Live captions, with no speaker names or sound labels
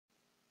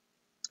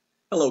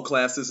Hello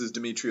class, this is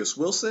Demetrius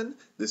Wilson.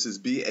 This is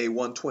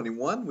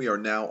BA121. We are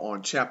now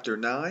on Chapter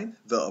 9,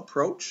 The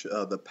Approach,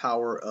 the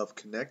Power of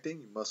Connecting.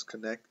 You must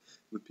connect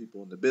with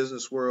people in the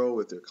business world,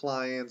 with your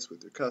clients,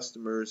 with your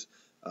customers,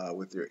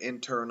 with your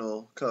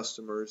internal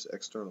customers,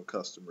 external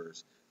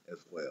customers as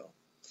well.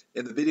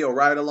 In the video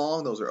ride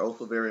along, those are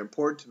also very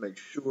important to make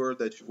sure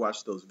that you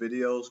watch those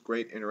videos.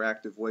 Great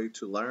interactive way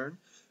to learn.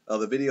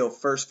 The video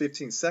first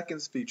 15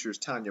 seconds features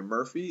Tanya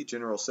Murphy,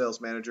 General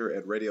Sales Manager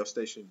at radio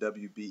station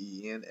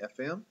WBEN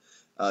FM.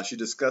 She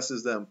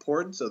discusses the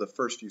importance of the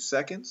first few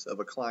seconds of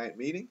a client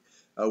meeting,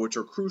 which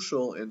are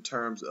crucial in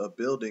terms of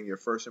building your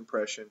first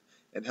impression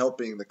and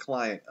helping the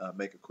client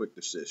make a quick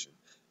decision.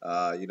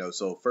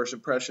 So first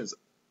impressions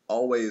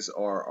always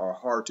are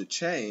hard to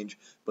change,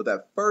 but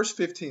that first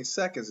 15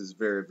 seconds is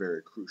very,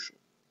 very crucial.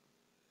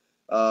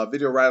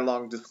 Video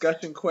ride-along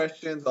discussion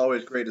questions,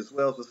 always great as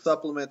well as a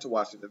supplement to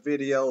watching the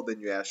video. Then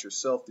you ask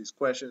yourself these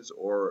questions,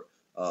 or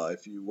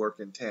if you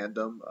work in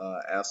tandem,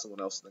 ask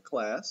someone else in the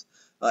class.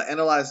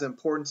 Analyze the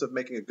importance of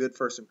making a good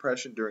first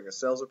impression during a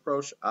sales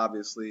approach.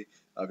 Obviously,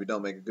 if you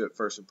don't make a good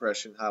first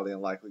impression, highly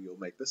unlikely you'll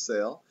make the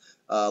sale.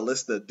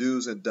 List the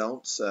do's and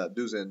don'ts,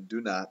 do's and do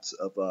nots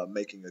of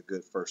making a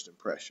good first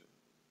impression.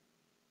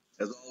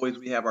 As always,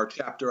 we have our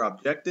chapter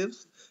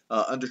objectives.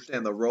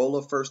 Understand the role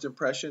of first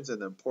impressions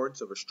and the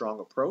importance of a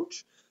strong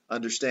approach.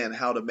 Understand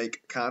how to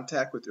make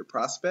contact with your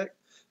prospect.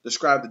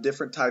 Describe the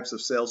different types of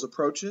sales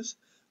approaches.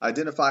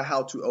 Identify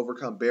how to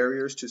overcome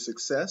barriers to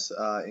success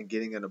in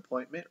getting an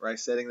appointment, right?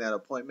 Setting that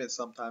appointment is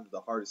sometimes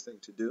the hardest thing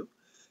to do.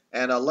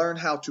 And learn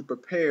how to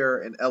prepare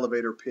an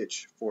elevator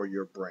pitch for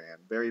your brand.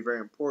 Very,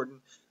 very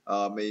important.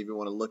 May even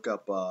want to look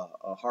up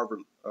Harvard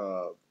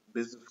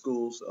Business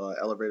School's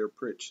elevator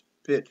pitch.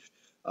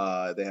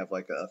 They have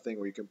like a thing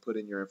where you can put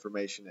in your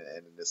information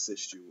and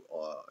assist you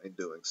in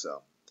doing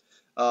so.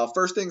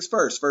 First things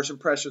first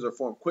impressions are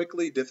formed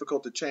quickly,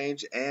 difficult to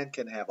change, and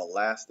can have a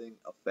lasting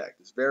effect.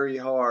 It's very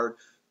hard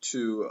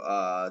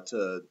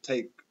to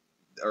take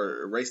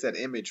or erase that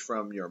image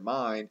from your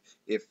mind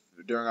if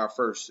during our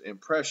first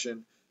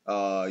impression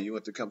you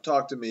went to come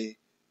talk to me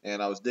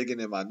and I was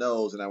digging in my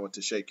nose and I went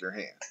to shake your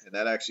hand. And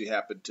that actually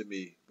happened to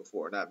me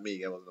before. Not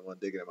me, I wasn't the one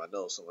digging in my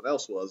nose, someone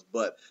else was,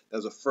 but that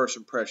was a first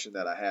impression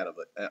that I had of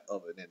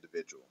an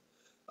individual.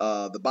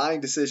 The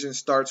buying decision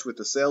starts with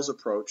the sales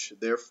approach.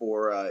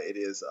 Therefore, it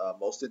is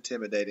most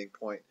intimidating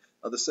point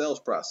of the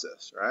sales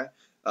process, right?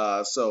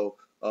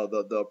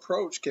 The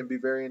approach can be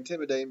very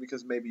intimidating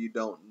because maybe you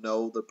don't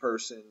know the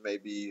person,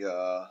 maybe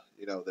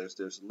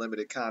there's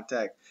limited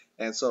contact,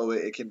 and so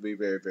it can be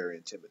very, very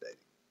intimidating.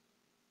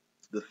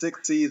 The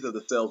 6 C's of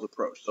the sales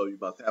approach. So you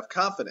must have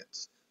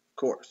confidence, of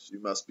course.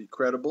 You must be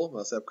credible,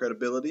 must have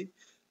credibility.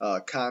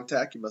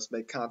 Contact, you must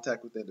make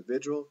contact with the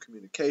individual.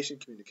 Communication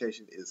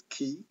is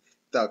key.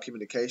 Without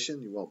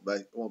communication, you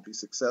won't be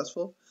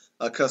successful.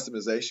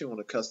 Customization, you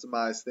want to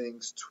customize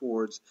things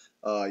towards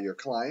your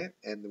client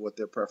and what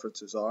their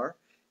preferences are.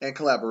 And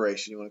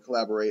collaboration, you want to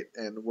collaborate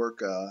and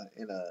work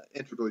in an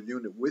integral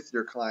unit with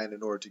your client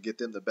in order to get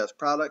them the best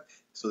product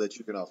so that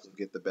you can also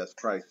get the best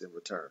price in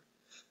return.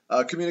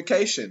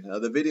 Communication.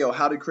 The video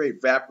How to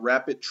Create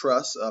Rapid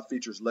Trust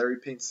features Larry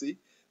Pinksy,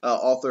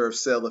 author of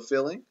Sell the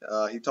Feeling.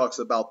 He talks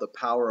about the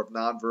power of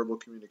nonverbal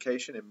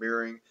communication and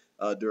mirroring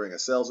during a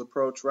sales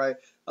approach, right?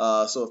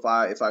 So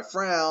if I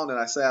frown and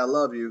I say I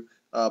love you,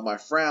 my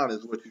frown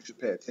is what you should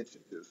pay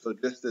attention to. So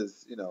just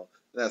as,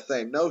 that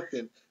same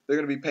notion, they're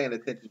going to be paying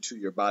attention to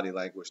your body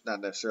language,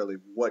 not necessarily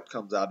what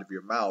comes out of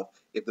your mouth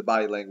if the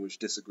body language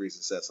disagrees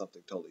and says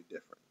something totally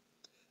different.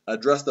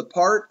 Dress the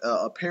part.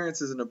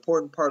 Appearance is an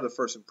important part of the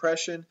first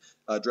impression.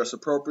 Dress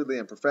appropriately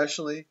and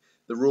professionally.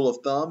 The rule of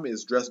thumb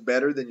is dress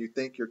better than you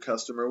think your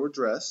customer would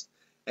dress.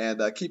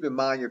 And keep in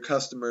mind your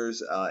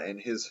customers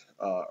and his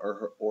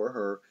or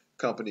her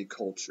company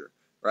culture.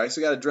 Right?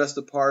 So you got to dress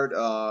the part.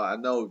 I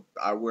know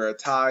I wear a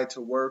tie to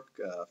work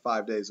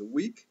 5 days a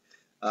week.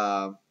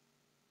 One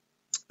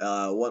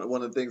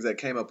of the things that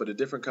came up at a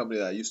different company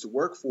that I used to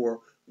work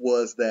for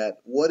was that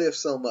what if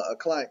a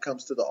client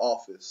comes to the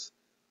office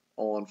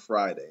on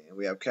Friday, and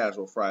we have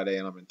casual Friday,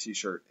 and I'm in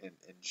t-shirt and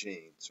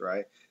jeans,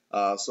 right?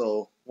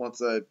 So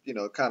once I,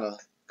 kind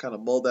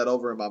of mull that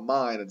over in my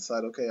mind and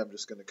decide, okay, I'm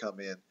just going to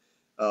come in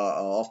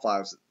all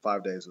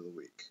five days of the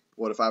week.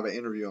 What if I have an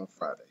interview on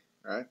Friday,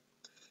 right?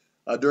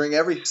 During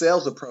every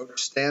sales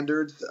approach,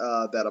 standards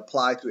that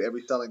apply to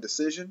every selling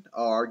decision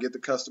are get the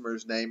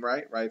customer's name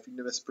right? If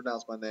you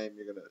mispronounce my name,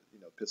 you're gonna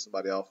piss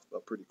somebody off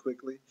pretty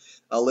quickly.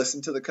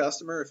 Listen to the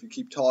customer. If you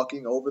keep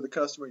talking over the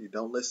customer, you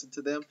don't listen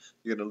to them,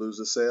 you're gonna lose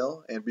a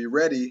sale. And be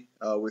ready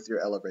with your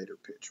elevator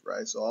pitch,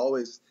 right? So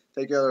always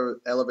take your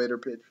elevator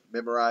pitch,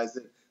 memorize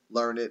it,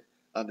 learn it,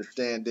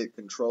 understand it,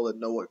 control it,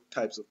 know what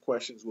types of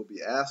questions will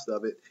be asked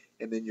of it,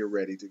 and then you're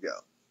ready to go.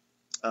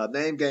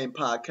 Name Game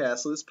Podcast.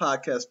 So this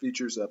podcast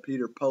features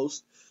Peter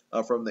Post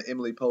from the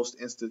Emily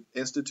Post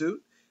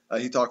Institute.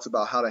 He talks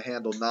about how to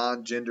handle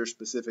non-gender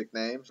specific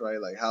names, right?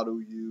 Like how do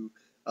you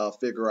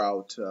figure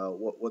out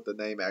what the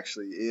name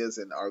actually is,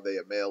 and are they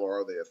a male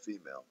or are they a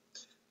female?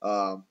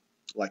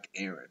 Like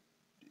Aaron.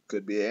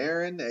 Could be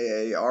Aaron,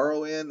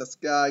 Aaron. That's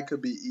a guy.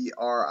 Could be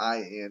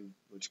Erin,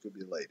 which could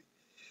be a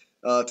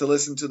lady. To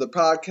listen to the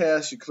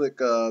podcast, you click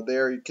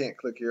there. You can't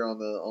click here on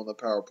the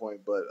PowerPoint,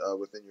 but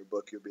within your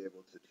book, you'll be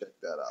able to check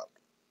that out.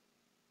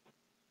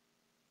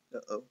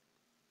 Uh-oh.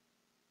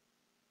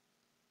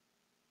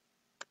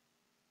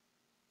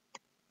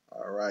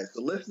 All right,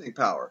 so listening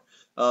power.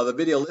 The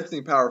video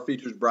listening power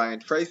features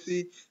Brian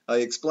Tracy.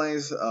 He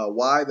explains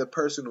why the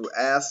person who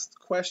asks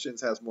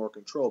questions has more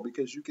control,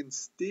 because you can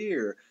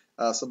steer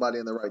somebody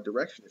in the right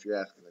direction if you're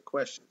asking the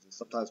questions, and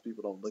sometimes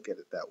people don't look at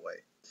it that way.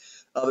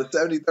 The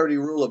 70-30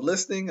 rule of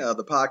listening.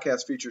 The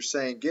podcast features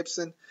Shane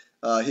Gibson.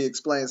 He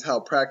explains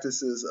how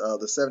practices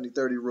the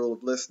 70-30 rule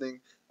of listening,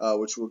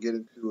 which we'll get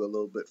into a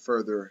little bit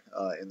further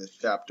in this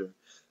chapter.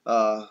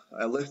 A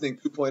Listening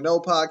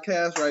 2.0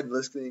 podcast, right?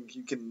 Listening,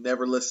 you can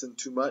never listen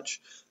too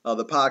much.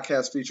 The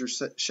podcast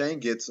features Shane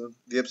Gibson.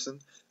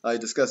 He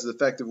discusses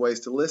effective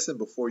ways to listen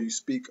before you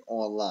speak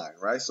online,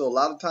 right? So a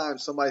lot of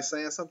times somebody's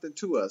saying something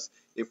to us.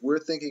 If we're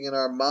thinking in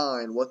our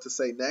mind what to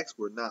say next,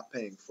 we're not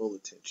paying full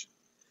attention.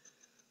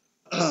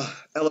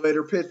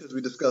 Elevator pitch, as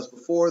we discussed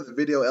before, the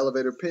video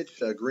elevator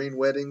pitch, Green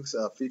Weddings,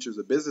 features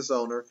a business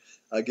owner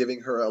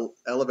giving her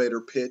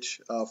elevator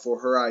pitch for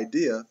her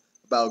idea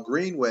about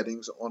green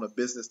weddings on a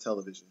business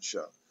television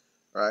show,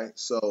 right?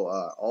 So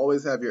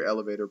always have your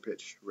elevator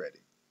pitch ready.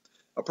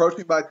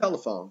 Approaching by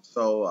telephone.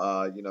 So,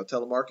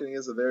 telemarketing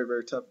is a very,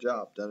 very tough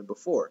job. Done it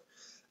before.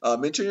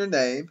 Mention your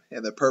name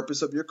and the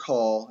purpose of your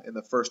call in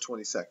the first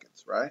 20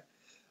 seconds, right?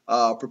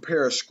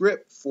 Prepare a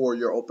script for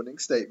your opening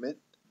statement.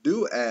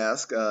 Do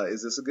ask,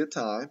 is this a good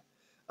time?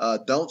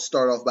 Don't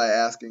start off by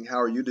asking, how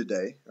are you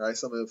today? Right?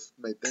 Some of us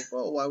may think,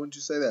 well, why wouldn't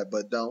you say that?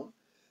 But don't.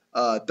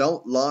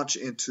 Don't launch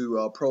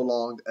into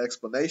prolonged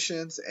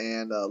explanations,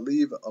 and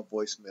leave a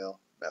voicemail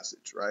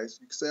message, right? So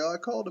you can say, oh, I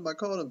called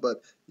him,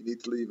 but you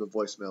need to leave a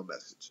voicemail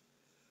message.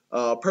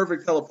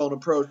 Perfect telephone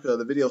approach.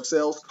 The video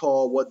sales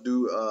call, what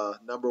do,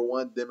 number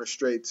one,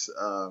 demonstrates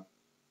how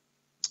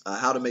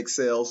to make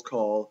sales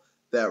call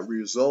that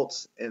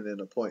results in an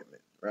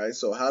appointment, right?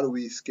 So how do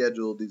we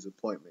schedule these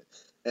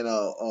appointments? And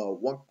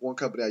one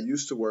company I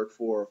used to work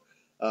for,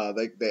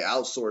 they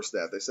outsourced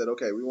that. They said,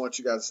 okay, we want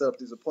you guys to set up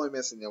these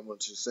appointments, and I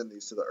want you to send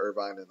these to the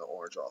Irvine and the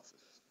Orange office.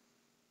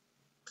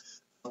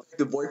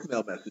 The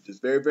voicemail message is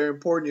very, very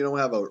important. You don't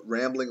have a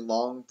rambling,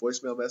 long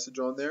voicemail message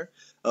on there.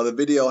 The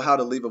video, How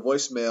to Leave a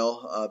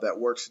Voicemail, that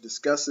works,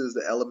 discusses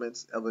the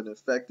elements of an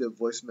effective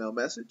voicemail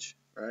message,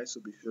 right? So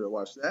be sure to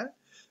watch that.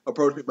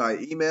 Approaching by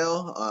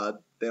email.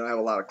 They don't have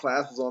a lot of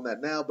classes on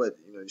that now, but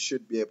you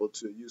should be able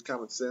to use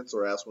common sense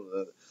or ask one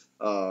of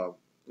the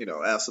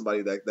ask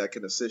somebody that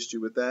can assist you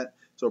with that.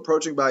 So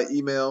approaching by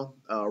email,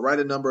 write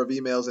a number of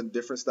emails in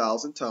different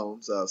styles and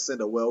tones.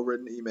 Send a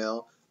well-written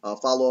email.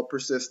 Follow up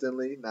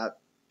persistently, not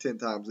 10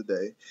 times a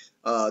day.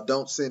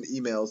 Don't send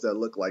emails that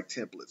look like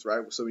templates,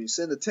 right? So when you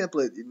send a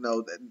template, you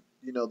know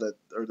that,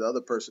 or the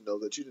other person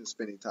knows that you didn't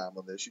spend any time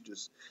on this. You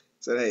just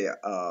said, hey,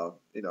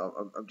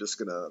 I'm just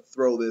gonna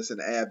throw this and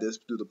add this,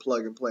 do the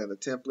plug and play in the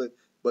template.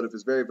 But if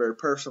it's very, very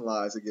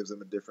personalized, it gives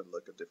them a different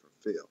look, a different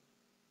feel.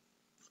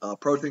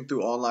 Approaching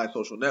through online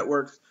social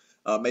networks.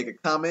 Make a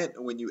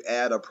comment when you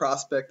add a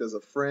prospect as a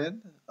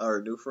friend or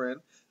a new friend.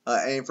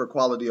 Aim for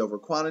quality over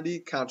quantity.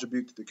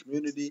 Contribute to the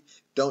community.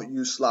 Don't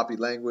use sloppy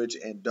language,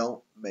 and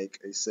don't make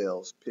a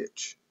sales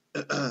pitch.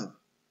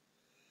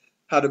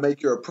 How to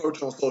make your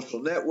approach on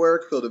social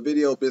networks. So the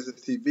video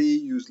business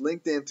TV, use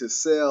LinkedIn to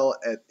sell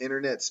at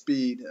internet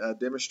speed,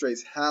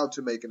 demonstrates how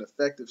to make an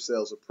effective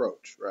sales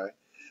approach, right?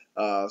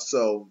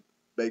 So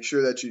make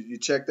sure that you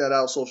check that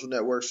out. Social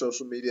networks,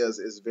 social media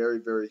is very,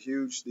 very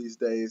huge these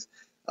days.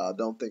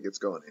 Don't think it's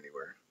going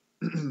anywhere.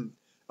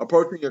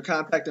 Approaching your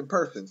contact in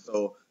person.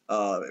 So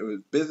it was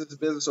business to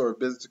business or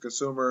business to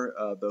consumer.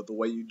 The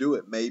way you do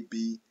it may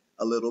be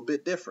a little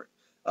bit different.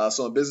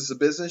 So in business to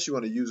business, you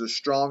want to use a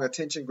strong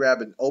attention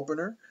grabbing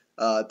opener.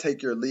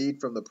 Take your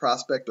lead from the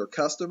prospect or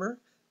customer.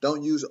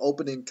 Don't use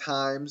opening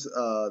times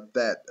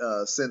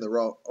that send the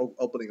wrong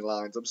opening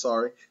lines.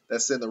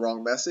 That send the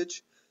wrong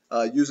message.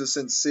 Use a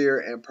sincere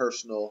and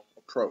personal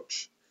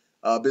approach.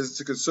 Business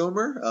to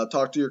consumer,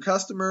 talk to your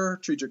customer,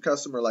 treat your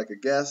customer like a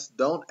guest.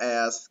 Don't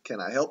ask, can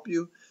I help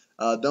you?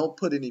 Don't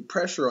put any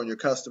pressure on your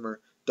customer.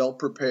 Don't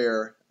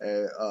prepare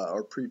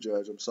or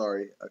prejudge, a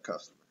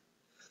customer.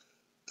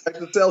 Like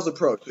the sales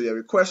approach. So you have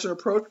your question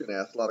approach, you're going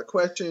to ask a lot of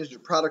questions. Your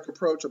product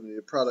approach, I'm going to be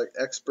a product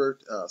expert,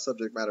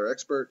 subject matter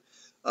expert.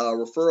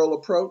 Referral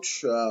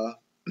approach,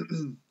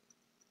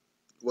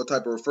 what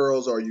type of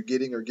referrals are you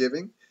getting or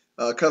giving?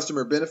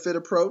 Customer benefit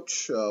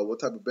approach, what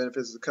type of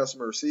benefits is the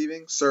customer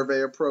receiving?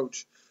 Survey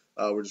approach,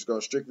 we're just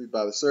going strictly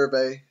by the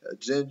survey.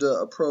 Agenda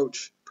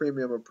approach,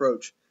 premium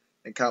approach,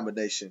 and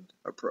combination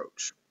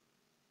approach.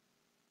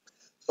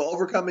 So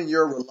overcoming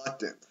your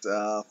reluctance,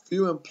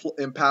 few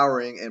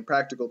empowering and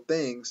practical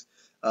things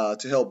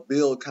to help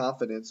build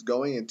confidence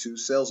going into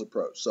sales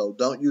approach. So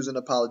don't use an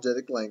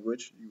apologetic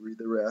language. You read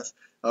the rest.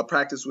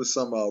 Practice with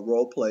some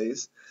role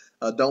plays.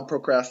 Don't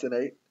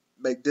procrastinate.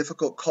 make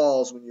difficult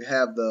calls when you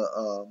have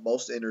the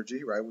most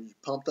energy, right? When you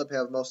pumped up,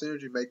 have the most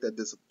energy, make that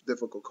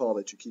difficult call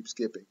that you keep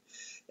skipping.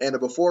 And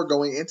before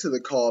going into the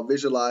call,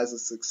 visualize a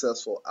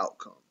successful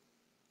outcome.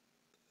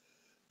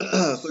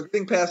 So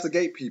getting past the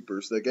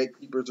gatekeepers. The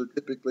gatekeepers are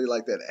typically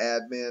like that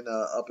admin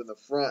up in the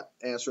front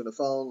answering the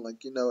phone,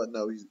 like, you know what,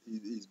 no,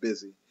 he's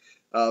busy.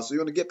 So you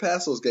want to get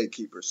past those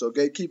gatekeepers. So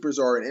gatekeepers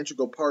are an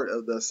integral part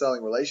of the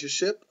selling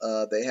relationship.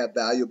 They have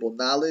valuable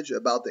knowledge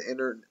about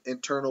the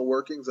internal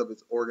workings of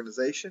its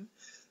organization.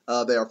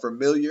 They are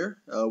familiar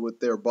with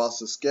their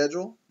boss's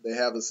schedule. They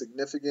have a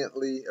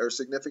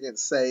significant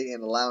say in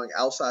allowing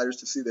outsiders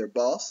to see their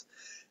boss.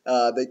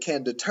 They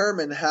can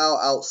determine how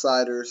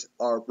outsiders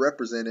are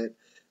represented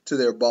to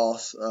their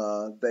boss.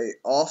 They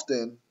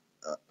often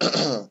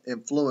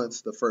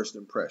influence the first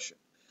impression,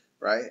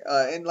 right?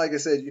 And like I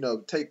said,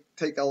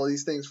 take all of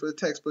these things for the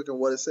textbook and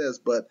what it says,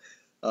 but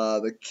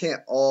they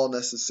can't all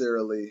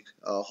necessarily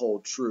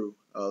hold true.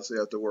 So you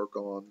have to work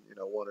on,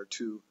 one or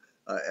two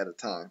at a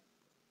time.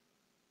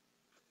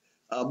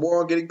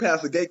 More on getting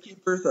past the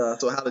gatekeepers.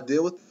 So how to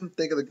deal with them.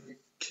 Think of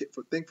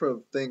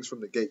things from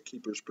the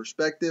gatekeeper's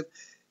perspective.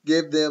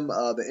 Give them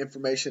the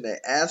information they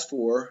ask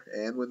for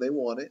and when they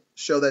want it.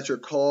 Show that your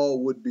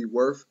call would be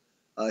worth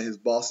his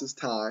boss's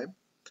time.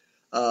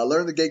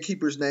 Learn the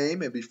gatekeeper's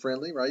name and be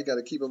friendly, right? You got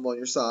to keep them on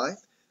your side.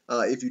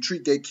 If you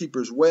treat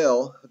gatekeepers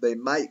well, they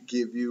might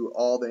give you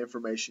all the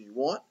information you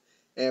want.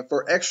 And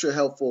for extra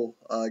helpful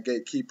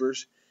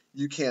gatekeepers,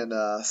 you can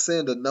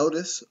send a note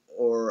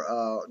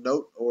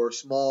or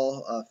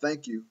small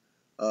thank you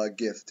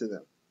gift to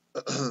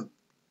them.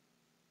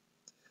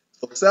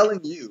 So selling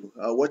you,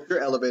 what's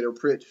your elevator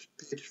pitch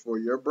for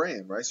your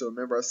brand, right? So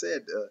remember I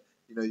said,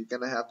 you're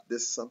going to have,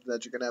 this is something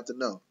that you're going to have to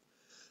know.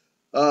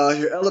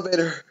 Your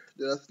elevator,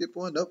 did I skip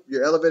one? Nope.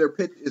 Your elevator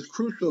pitch is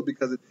crucial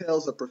because it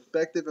tells a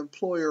prospective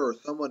employer or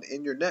someone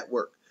in your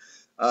network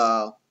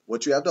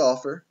what you have to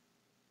offer,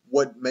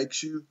 what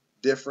makes you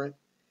different,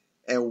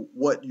 and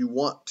what you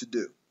want to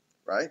do,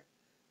 right?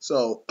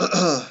 So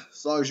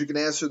as long as you can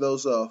answer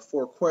those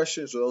 4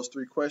 questions or those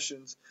 3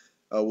 questions,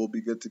 we'll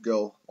be good to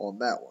go on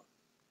that one.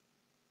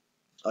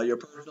 Your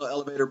personal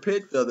elevator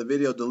pitch, the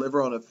video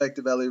Deliver on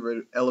Effective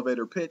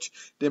Elevator Pitch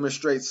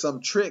demonstrates some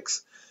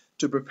tricks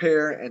to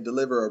prepare and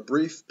deliver a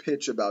brief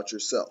pitch about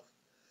yourself.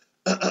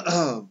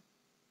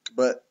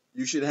 But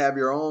you should have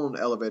your own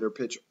elevator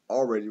pitch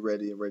already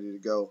ready to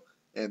go,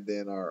 and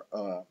then our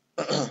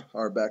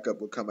our backup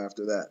will come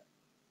after that.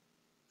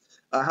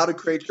 How to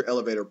create your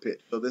elevator pitch.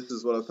 So this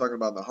is what I was talking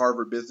about in the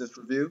Harvard Business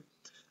Review.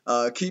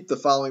 Keep the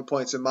following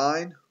points in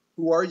mind.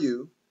 Who are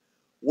you?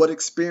 What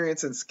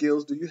experience and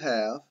skills do you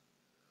have?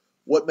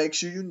 What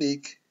makes you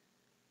unique?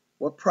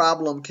 What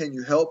problem can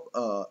you help?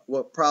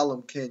 What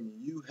problem can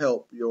you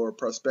help your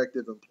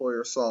prospective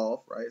employer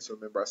solve? Right. So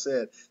remember, I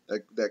said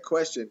that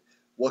question.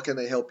 What can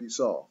they help you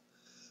solve?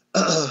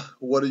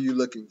 What are you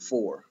looking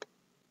for?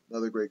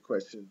 Another great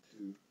question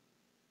to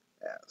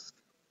ask.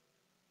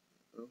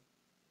 Oh,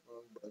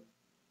 wrong button.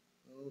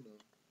 Oh no.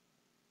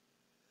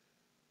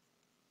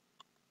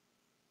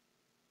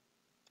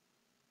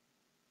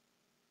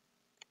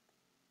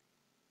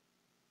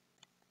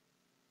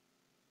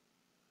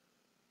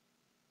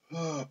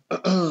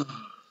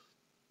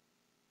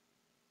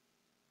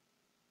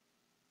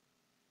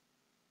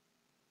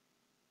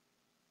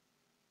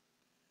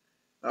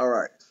 All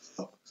right.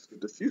 So,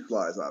 skipped a few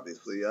slides,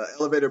 obviously.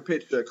 Elevator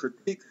pitch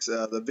critiques.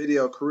 The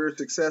video Career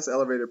Success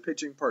Elevator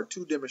Pitching Part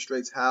 2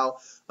 demonstrates how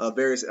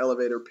various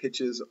elevator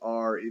pitches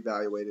are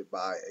evaluated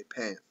by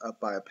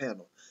a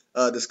panel.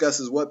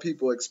 Discusses what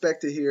people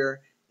expect to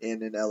hear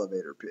in an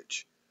elevator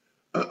pitch.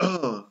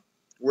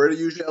 Where to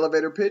use your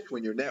elevator pitch?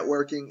 When you're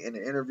networking in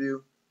an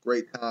interview,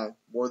 great time.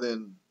 More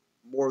than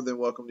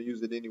welcome to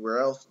use it anywhere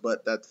else,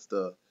 but that's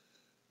the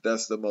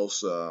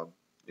most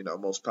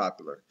most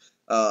popular.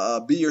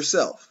 Be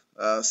yourself.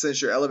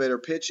 Since your elevator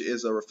pitch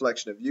is a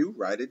reflection of you,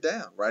 write it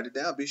down. Write it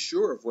down. Be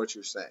sure of what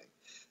you're saying.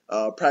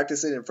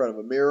 Practice it in front of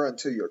a mirror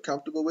until you're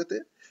comfortable with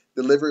it.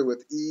 Deliver it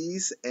with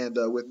ease and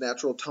with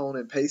natural tone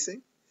and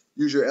pacing.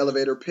 Use your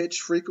elevator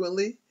pitch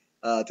frequently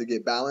to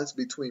get balance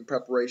between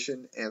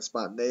preparation and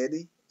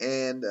spontaneity.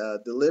 And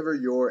deliver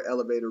your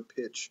elevator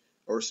pitch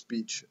or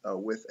speech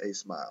with a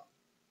smile.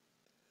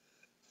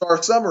 So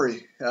our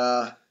summary,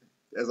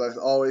 as I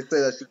always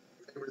say, that's your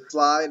favorite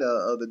slide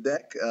of the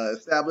deck.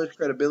 Establish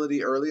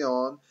credibility early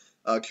on.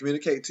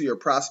 Communicate to your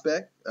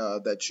prospect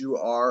that you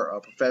are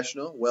a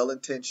professional,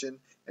 well-intentioned,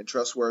 and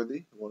trustworthy.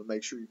 You want to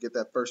make sure you get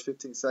that first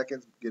 15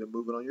 seconds, get them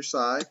moving on your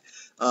side.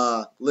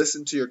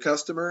 Listen to your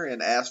customer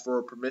and ask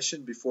for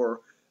permission before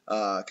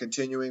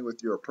continuing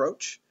with your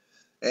approach.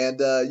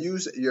 And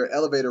use your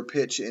elevator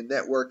pitch in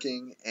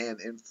networking and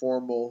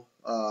informal,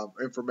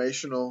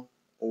 informational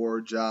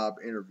or job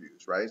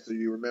interviews, right? So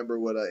you remember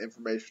what an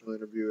informational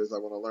interview is. I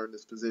want to learn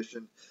this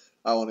position.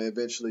 I want to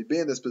eventually be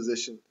in this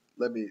position.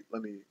 Let me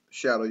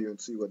shadow you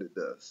and see what it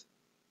does.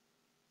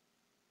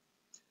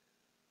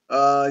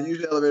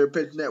 Use the elevator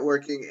pitch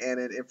networking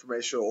and an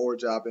informational or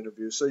job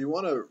interview. So you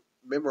want to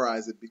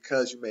memorize it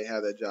because you may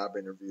have that job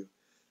interview.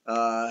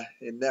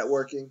 In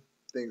networking,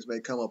 things may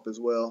come up as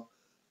well.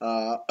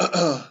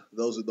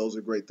 Those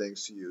are great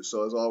things to use.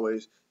 So as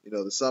always,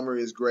 the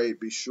summary is great.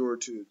 Be sure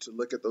to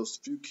look at those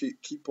few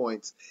key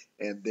points,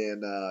 and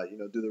then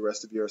do the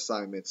rest of your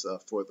assignments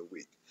for the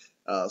week.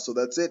 So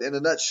that's it in a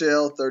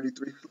nutshell.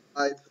 33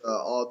 slides,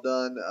 all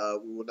done.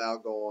 We will now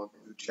go on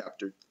to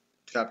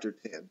chapter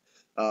 10.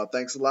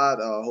 Thanks a lot.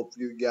 Hope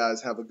you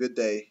guys have a good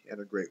day and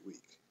a great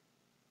week.